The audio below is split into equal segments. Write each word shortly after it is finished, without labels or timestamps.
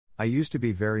I used to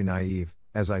be very naive,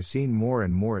 as I seen more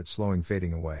and more it slowing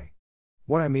fading away.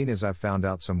 What I mean is I've found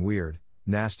out some weird,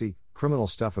 nasty, criminal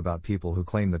stuff about people who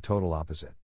claim the total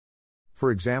opposite. For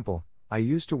example, I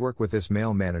used to work with this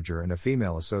male manager and a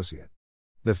female associate.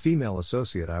 The female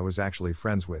associate I was actually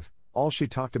friends with, all she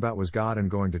talked about was God and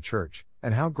going to church,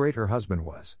 and how great her husband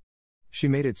was. She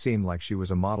made it seem like she was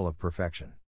a model of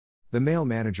perfection. The male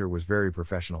manager was very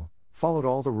professional, followed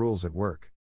all the rules at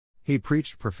work. He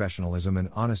preached professionalism and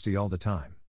honesty all the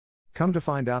time. Come to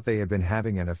find out they had been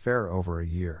having an affair over a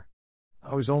year.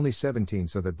 I was only 17,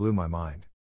 so that blew my mind.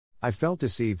 I felt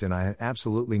deceived and I had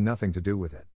absolutely nothing to do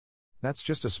with it. That's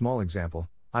just a small example,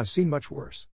 I've seen much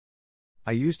worse.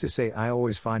 I used to say I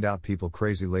always find out people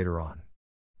crazy later on.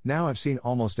 Now I've seen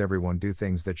almost everyone do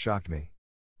things that shocked me.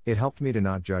 It helped me to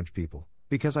not judge people,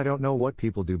 because I don't know what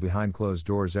people do behind closed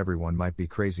doors. Everyone might be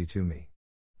crazy to me.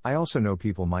 I also know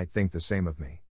people might think the same of me.